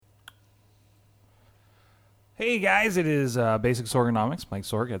Hey guys, it is Basic Sorgonomics. Mike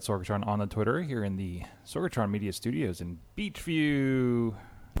Sorg at Sorgatron on the Twitter here in the Sorgatron Media Studios in Beachview,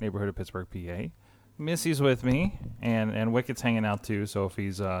 neighborhood of Pittsburgh, PA. Missy's with me, and Wicket's hanging out too. So if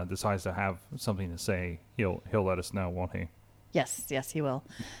he's decides to have something to say, he'll let us know, won't he? Yes, he will.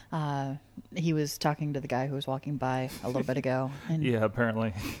 He was talking to the guy who was walking by a little bit ago. And Yeah,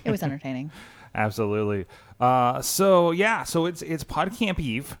 apparently. it was entertaining. Absolutely. So it's PodCamp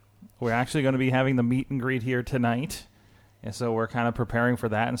Eve. We're actually going to be having the meet and greet here tonight. And so we're kind of preparing for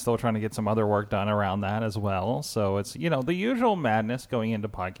that and still trying to get some other work done around that as well. So it's, the usual madness going into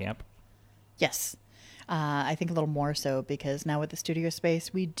PodCamp. Yes. I think a little more so because now with the studio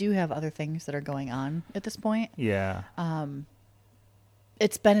space, we do have other things that are going on at this point. Yeah.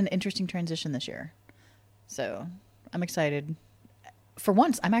 It's been an interesting transition this year. So I'm excited. For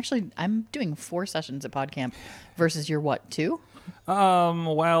once, I'm doing 4 sessions at PodCamp versus your 2? Since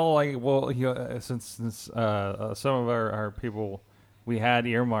some of our people we had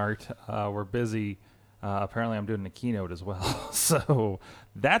earmarked were busy, apparently I'm doing a keynote as well. So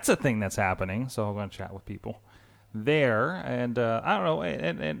that's a thing that's happening. So I'm going to chat with people there, and I don't know,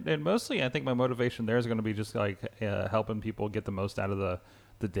 and mostly I think my motivation there is going to be just like helping people get the most out of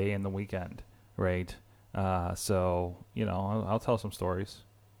the day and the weekend, right? So I'll tell some stories,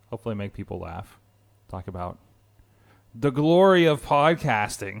 hopefully make people laugh, talk about the glory of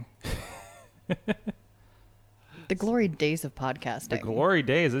podcasting. The glory days of podcasting. The glory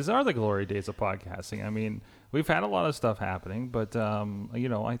days. These are the glory days of podcasting. I mean, we've had a lot of stuff happening, but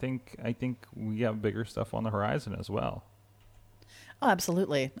I think we have bigger stuff on the horizon as well. Oh,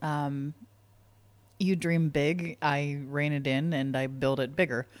 absolutely. You dream big, I rein it in, and I build it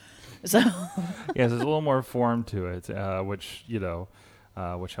bigger. So yes, there's a little more form to it, which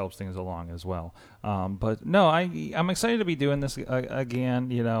helps things along as well. But no, I'm excited to be doing this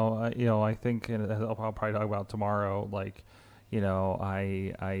again. I think, and I'll probably talk about tomorrow. I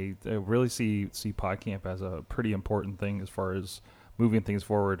really see PodCamp as a pretty important thing as far as moving things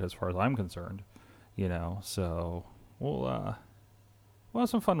forward, as far as I'm concerned. So we'll have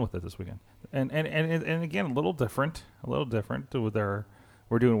some fun with it this weekend. And again, a little different with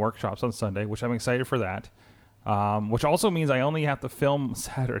we're doing workshops on Sunday, which I'm excited for that. Which also means I only have to film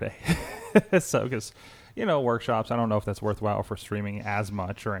Saturday. So, because, workshops, I don't know if that's worthwhile for streaming as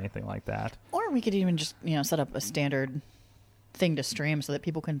much or anything like that. Or we could even just, set up a standard thing to stream so that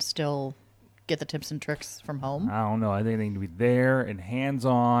people can still get the tips and tricks from home. I don't know. I think they need to be there and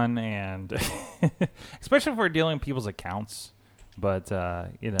hands-on, and especially if we're dealing with people's accounts. But,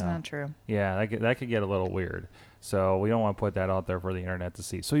 Not true. Yeah, that could get a little weird. So we don't want to put that out there for the internet to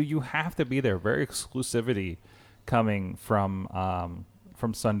see. So you have to be there. Very exclusivity coming from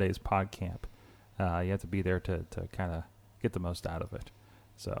Sunday's PodCamp. You have to be there to kind of get the most out of it.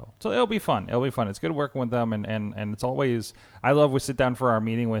 So it'll be fun. It's good working with them, and it's always, I love we sit down for our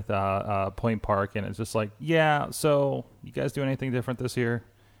meeting with Point Park, and it's just like, yeah, so you guys do anything different this year?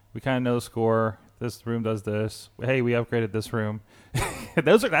 We kind of know the score. This room does this. Hey, we upgraded this room.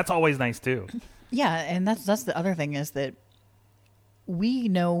 That's always nice too. Yeah, and that's the other thing is that we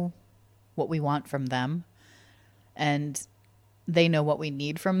know what we want from them, and they know what we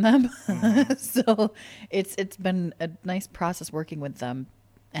need from them. Mm-hmm. So it's been a nice process working with them,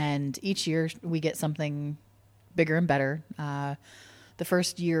 and each year we get something bigger and better. The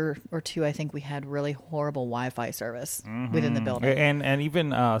first year or 2, I think we had really horrible Wi-Fi service within the building. And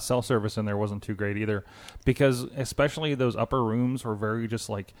even cell service in there wasn't too great either, because especially those upper rooms were very just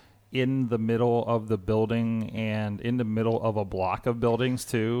like in the middle of the building and in the middle of a block of buildings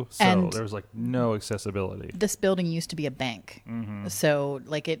too. So and there was like no accessibility. This building used to be a bank. Mm-hmm. So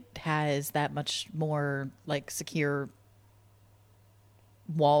like it has that much more like secure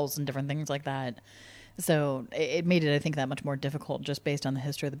walls and different things like that. So it made it, I think, that much more difficult just based on the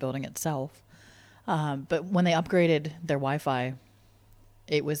history of the building itself. But when they upgraded their Wi-Fi,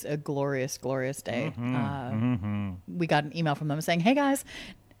 it was a glorious, glorious day. We got an email from them saying, hey, guys,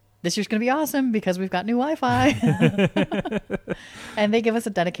 this year's going to be awesome because we've got new Wi-Fi. And they give us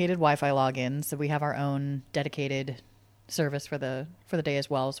a dedicated Wi-Fi login. So we have our own dedicated service for the day as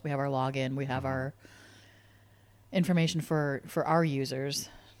well. So we have our login. We have our information for our users.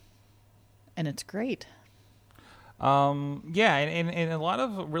 And it's great. Yeah, and a lot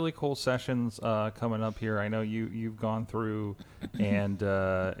of really cool sessions coming up here. I know you've gone through and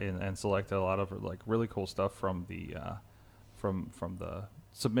selected a lot of like really cool stuff from the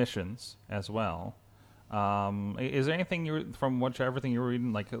submissions as well. Is there anything everything you were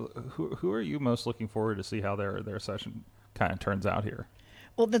reading, like who are you most looking forward to see how their session kind of turns out here?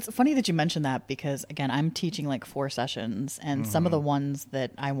 Well, that's funny that you mentioned that because, again, I'm teaching like 4 sessions, and some of the ones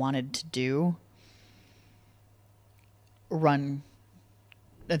that I wanted to do run.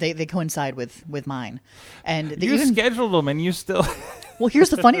 They coincide with mine, and they you even scheduled them, and you still. Well, here's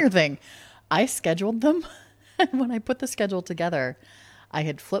the funnier thing. I scheduled them, and when I put the schedule together, I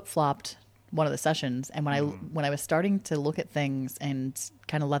had flip-flopped one of the sessions, and when I was starting to look at things and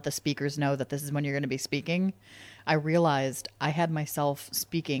kind of let the speakers know that this is when you're going to be speaking, I realized I had myself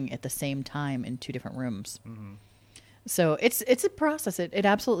speaking at the same time in 2 different rooms. Mm-hmm. So it's a process. It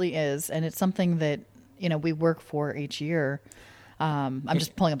absolutely is, and it's something that we work for each year. I'm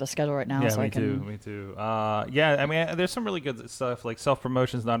just pulling up the schedule right now. Yeah, so me too. Yeah, I mean, there's some really good stuff like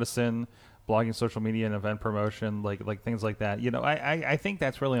self-promotion is not a sin, blogging, social media, and event promotion, like things like that. I think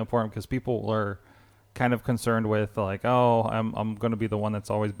that's really important because people are kind of concerned with like, oh, I'm going to be the one that's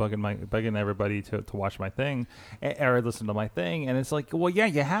always bugging everybody to watch my thing or listen to my thing, and it's like, well, yeah,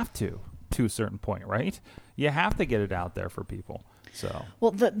 you have to a certain point, right? You have to get it out there for people. So, well,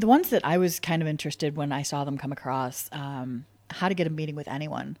 the ones that I was kind of interested when I saw them come across. How to get a meeting with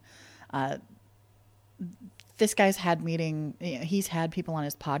anyone. This guy's had he's had people on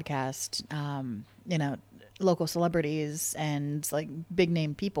his podcast, local celebrities and like big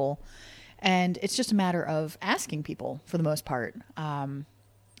name people. And it's just a matter of asking people for the most part.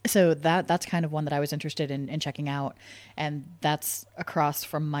 So that's kind of one that I was interested in checking out. And that's across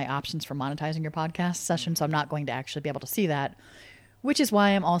from my options for monetizing your podcast session. So I'm not going to actually be able to see that. Which is why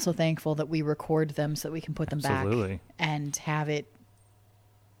I'm also thankful that we record them so that we can put them back and have it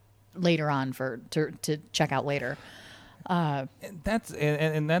later on to check out later.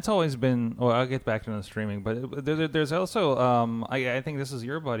 That's always been. Well, I'll get back to the streaming, but there's also. I think this is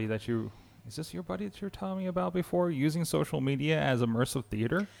your buddy that you. Is this your buddy that you were telling me about before? Using social media as immersive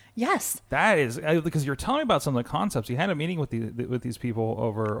theater. Yes, that is because you're telling me about some of the concepts. You had a meeting with these people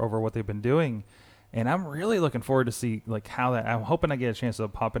over what they've been doing. And I'm really looking forward to see like how that. I'm hoping I get a chance to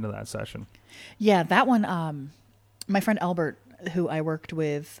pop into that session. Yeah, that one. My friend Albert, who I worked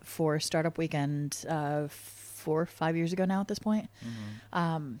with for Startup Weekend 4 or 5 years ago now at this point,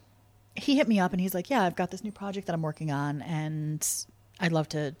 he hit me up and he's like, "Yeah, I've got this new project that I'm working on, and I'd love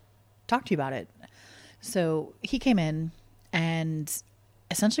to talk to you about it." So he came in, and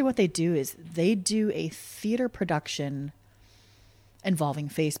essentially what they do is they do a theater production involving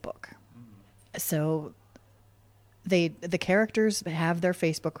Facebook. So the characters have their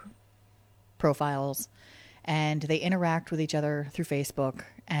Facebook profiles and they interact with each other through Facebook,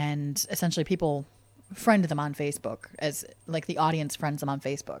 and essentially people friend them on Facebook as like the audience friends them on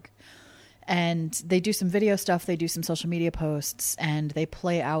Facebook. And they do some video stuff, they do some social media posts, and they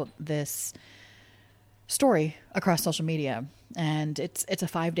play out this story across social media. And it's a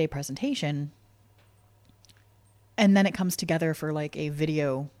 5-day presentation. And then it comes together for like a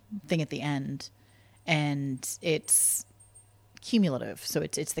video thing at the end, and it's cumulative. So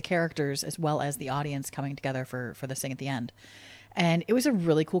it's the characters as well as the audience coming together for this thing at the end. And it was a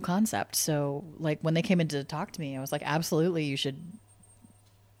really cool concept. So like when they came in to talk to me, I was like, absolutely, you should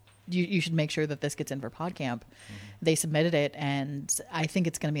make sure that this gets in for PodCamp. They submitted it, and I think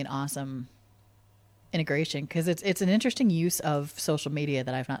it's going to be an awesome integration because it's an interesting use of social media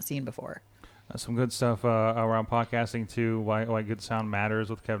that I've not seen before. Some good stuff around podcasting too. Why good sound matters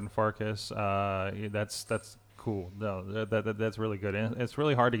with Kevin Farkas. That's cool. No, that's really good. And it's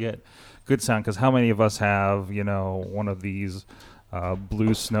really hard to get good sound because how many of us have one of these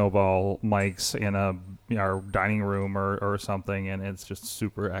blue snowball mics in our dining room or something, and it's just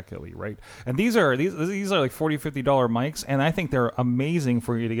super echoey, right? And these are like $40-$50 mics, and I think they're amazing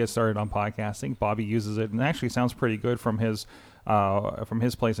for you to get started on podcasting. Bobby uses it, and it actually sounds pretty good from his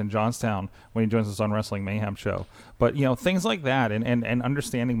place in Johnstown when he joins us on Wrestling Mayhem show. But things like that, and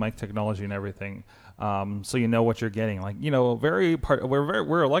understanding mic technology and everything, so you know what you're getting. Like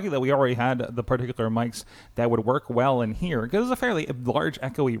we're lucky that we already had the particular mics that would work well in here because it's a fairly large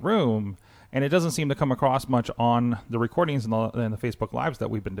echoey room, and it doesn't seem to come across much on the recordings and the Facebook Lives that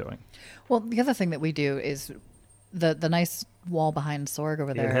we've been doing. Well, the other thing that we do is the nice wall behind Sorg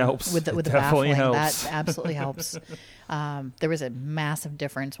over there. It helps. With the baffling. That absolutely helps. There was a massive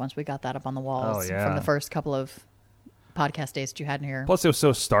difference once we got that up on the walls from the first couple of podcast days that you had in here. Plus, it was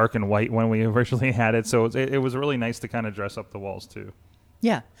so stark and white when we originally had it, so it was really nice to kind of dress up the walls too.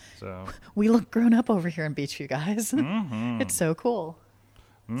 Yeah. So we look grown up over here in Beachview, guys. Mm-hmm. It's so cool.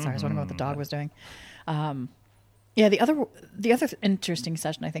 Sorry, I was wondering what the dog was doing. Yeah, the other interesting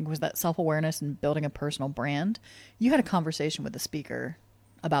session, I think, was that self-awareness and building a personal brand. You had a conversation with the speaker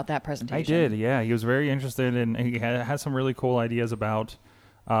about that presentation. I did, yeah. He was very interested, and he had some really cool ideas about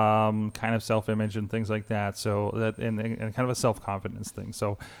kind of self-image and things like that. So that and kind of a self-confidence thing.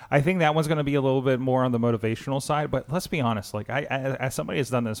 So I think that one's going to be a little bit more on the motivational side. But let's be honest, like I as somebody who's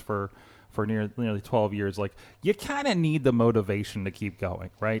done this for nearly 12 years, like you kind of need the motivation to keep going,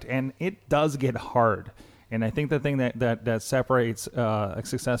 right? And it does get hard. And I think the thing that separates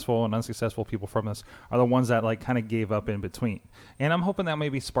successful and unsuccessful people from this are the ones that like kind of gave up in between. And I'm hoping that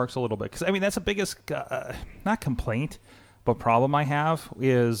maybe sparks a little bit. Because, I mean, that's the biggest, not complaint, but problem I have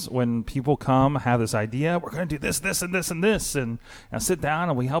is when people come, have this idea, we're going to do this, this, and this, and this, and sit down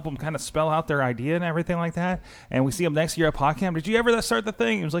and we help them kind of spell out their idea and everything like that. And we see them next year at PodCamp. Did you ever start the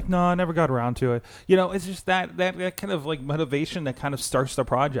thing? He was like, no, I never got around to it. You know, it's just that kind of like motivation that kind of starts the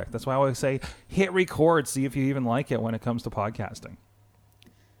project. That's why I always say hit record, see if you even like it when it comes to podcasting.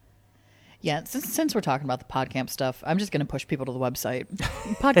 Yeah, since we're talking about the PodCamp stuff, I'm just going to push people to the website,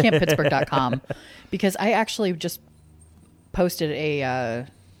 podcamppittsburgh.com, because I actually just posted a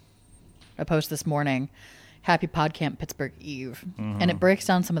post this morning, Happy PodCamp Pittsburgh Eve, and it breaks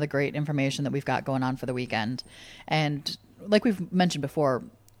down some of the great information that we've got going on for the weekend. And like we've mentioned before,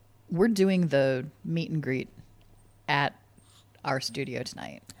 we're doing the meet and greet at our studio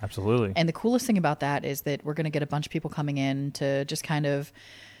tonight. Absolutely. And the coolest thing about that is that we're going to get a bunch of people coming in to just kind of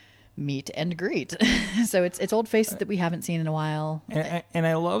meet and greet. So it's old faces that we haven't seen in a while. And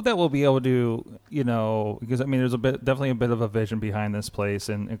I love that we'll be able to, you know, because I mean, there's definitely a bit of a vision behind this place,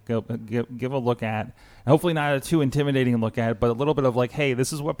 and give a look at, hopefully not a too intimidating look at it, but a little bit of like, hey,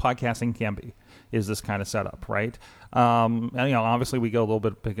 this is what podcasting can be, is this kind of setup, right? And, you know, obviously we go a little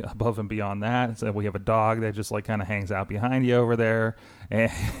bit above and beyond that. So we have a dog that just like kind of hangs out behind you over there.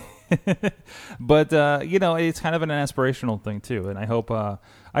 And but you know, it's kind of an aspirational thing too, and I hope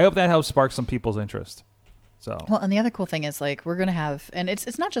that helps spark some people's interest. So well, and the other cool thing is like we're gonna have, and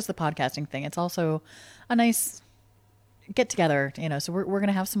it's not just the podcasting thing; it's also a nice get together. You know, so we're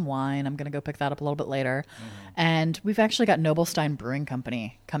gonna have some wine. I'm gonna go pick that up a little bit later, and we've actually got Nobelstein Brewing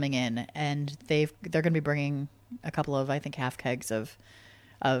Company coming in, and they're gonna be bringing a couple of, I think, half kegs of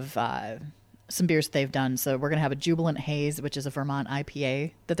some beers that they've done. So we're going to have a Jubilant Haze, which is a Vermont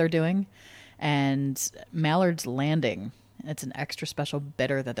IPA that they're doing, and Mallard's Landing. It's an extra special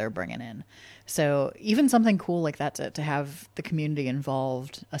bitter that they're bringing in. So even something cool like that to have the community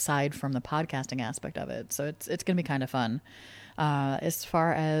involved aside from the podcasting aspect of it. So it's going to be kind of fun. As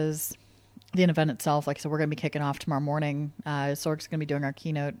far as the event itself, like I said, we're going to be kicking off tomorrow morning. Sorg's going to be doing our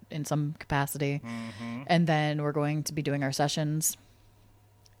keynote in some capacity. And then we're going to be doing our sessions.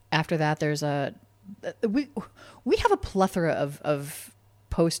 After that, there's we have a plethora of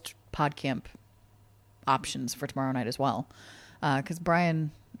post PodCamp options for tomorrow night as well, because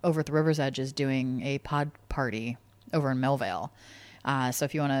Brian over at the River's Edge is doing a pod party over in Millvale. So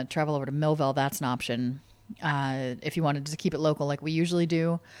if you want to travel over to Millvale, that's an option. If you wanted to keep it local like we usually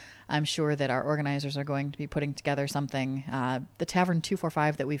do, I'm sure that our organizers are going to be putting together something. The Tavern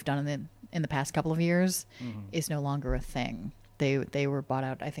 245 that we've done in the past couple of years is no longer a thing. They were bought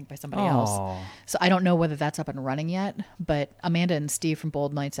out, I think, by somebody else. So I don't know whether that's up and running yet, but Amanda and Steve from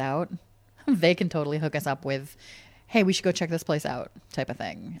Bold Nights Out, they can totally hook us up with, hey, we should go check this place out type of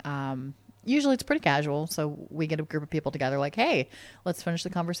thing. Usually it's pretty casual, so we get a group of people together like, hey, let's finish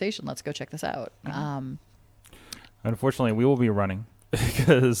the conversation. Let's go check this out. Unfortunately, we will be running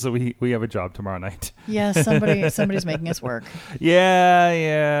because we have a job tomorrow night. Yeah, somebody's making us work.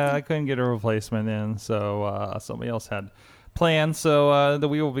 Yeah, I couldn't get a replacement in, so somebody else had plans, so that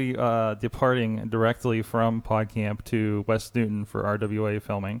we will be departing directly from PodCamp to West Newton for RWA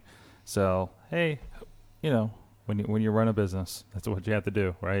filming. So hey, you know, when you run a business, that's what you have to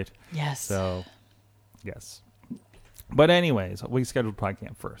do, right? Yes. So yes, but anyways, we scheduled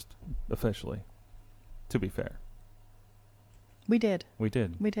PodCamp first officially. To be fair, we did.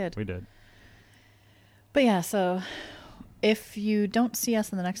 But yeah, so if you don't see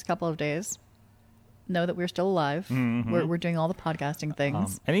us in the next couple of days, know that we're still alive. We're doing all the podcasting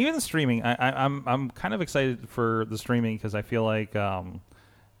things, and even the streaming. I'm kind of excited for the streaming because I feel like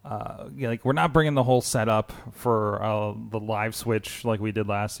like we're not bringing the whole setup for the live switch like we did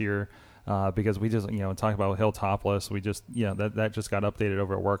last year because we just talk about Hilltopless. We just that just got updated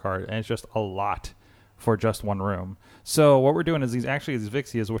over at Workhard, and it's just a lot for just one room. So what we're doing is these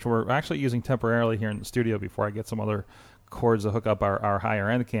Vixias, which we're actually using temporarily here in the studio before I get some other cords to hook up our higher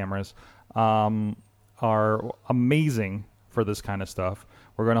end cameras. Are amazing for this kind of stuff.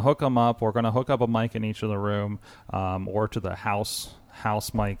 We're going to hook them up. We're going to hook up a mic in each of the room, or to the house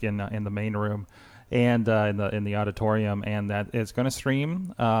mic in the main room, and in the auditorium, and that it's going to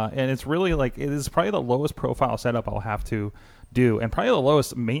stream. And it's really like it is probably the lowest profile setup I'll have to do, and probably the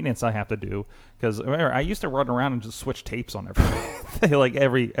lowest maintenance I have to do, because I used to run around and just switch tapes on everything like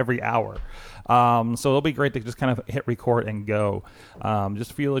every hour. So it'll be great to just kind of hit record and go.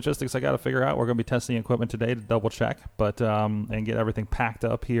 Just a few logistics I got to figure out. We're going to be testing equipment today to double check, but and get everything packed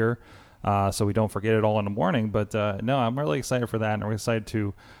up here. So we don't forget it all in the morning. But no, I'm really excited for that, and we're excited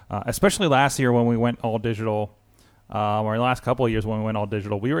to, especially last year when we went all digital, or the last couple of years when we went all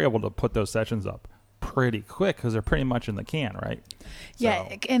digital, we were able to put those sessions up pretty quick because they're pretty much in the can, right? Yeah,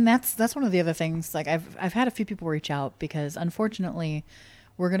 so. And that's one of the other things. Like I've had a few people reach out because unfortunately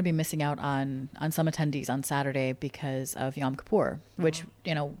we're going to be missing out on some attendees on Saturday because of Yom Kippur, which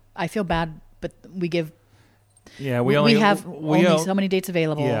I feel bad, but we give. Yeah, we have only so many dates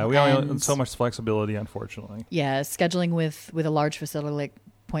available. Yeah, we only have so much flexibility, unfortunately. Yeah, scheduling with a large facility like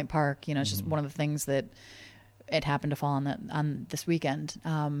Point Park, it's just one of the things that it happened to fall on this weekend.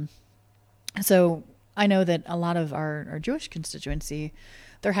 So I know that a lot of our Jewish constituency,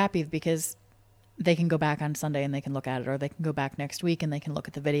 they're happy because they can go back on Sunday and they can look at it, or they can go back next week and they can look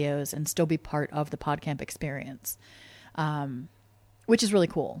at the videos and still be part of the PodCamp experience, which is really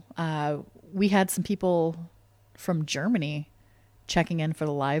cool. We had some people from Germany checking in for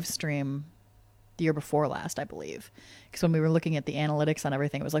the live stream the year before last, I believe, because when we were looking at the analytics on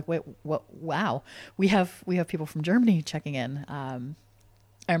everything, it was like, wait, what? Wow, we have people from Germany checking in.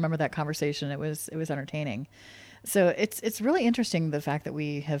 I remember that conversation. It was entertaining. So it's really interesting, the fact that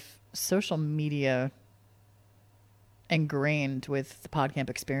we have social media ingrained with the PodCamp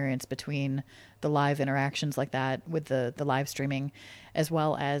experience, between the live interactions like that with the live streaming, as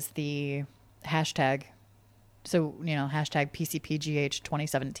well as the hashtag. So, hashtag PCPGH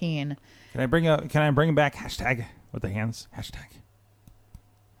 2017. Can I bring back hashtag with the hands? Hashtag.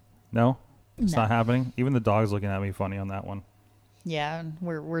 No? It's not happening? Even the dog's looking at me funny on that one. Yeah,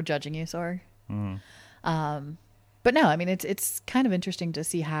 we're judging you, sorry. But no, I mean, it's kind of interesting to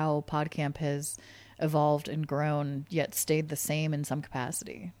see how PodCamp has evolved and grown, yet stayed the same in some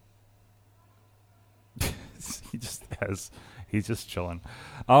capacity. He's just chilling.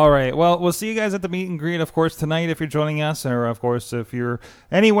 All right. Well, we'll see you guys at the meet and greet, of course, tonight if you're joining us. Or, of course, if you're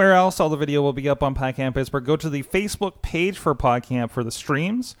anywhere else, all the video will be up on PodCamp Pittsburgh. Go to the Facebook page for PodCamp for the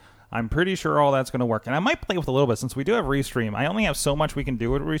streams. I'm pretty sure all that's going to work. And I might play with a little bit since we do have Restream. I only have so much we can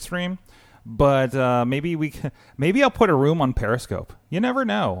do with Restream. But maybe I'll put a room on Periscope. You never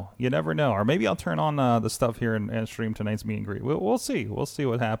know. Or maybe I'll turn on the stuff here and stream tonight's meet and greet. We'll see. We'll see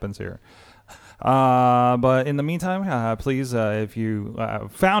what happens here. But in the meantime, please, if you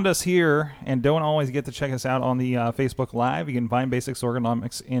found us here and don't always get to check us out on the Facebook Live, you can find Basic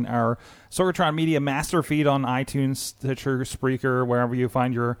Sorgonomics in our Sorgatron Media master feed on iTunes, Stitcher, Spreaker, wherever you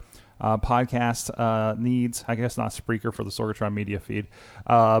find your podcast needs. I guess not Spreaker for the Sorgatron Media feed,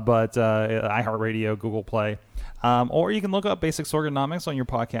 but iHeartRadio, Google Play. Or you can look up Basic Sorgonomics on your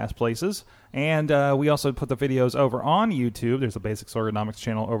podcast places. And we also put the videos over on YouTube. There's a Basic Sorgonomics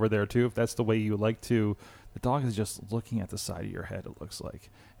channel over there, too, if that's the way you would like to. The dog is just looking at the side of your head, it looks like.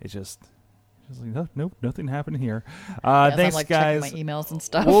 It's just like, nope, nothing happened here. Thanks, I'm, guys. checking my emails and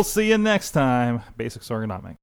stuff. We'll see you next time. Basic Sorgonomics.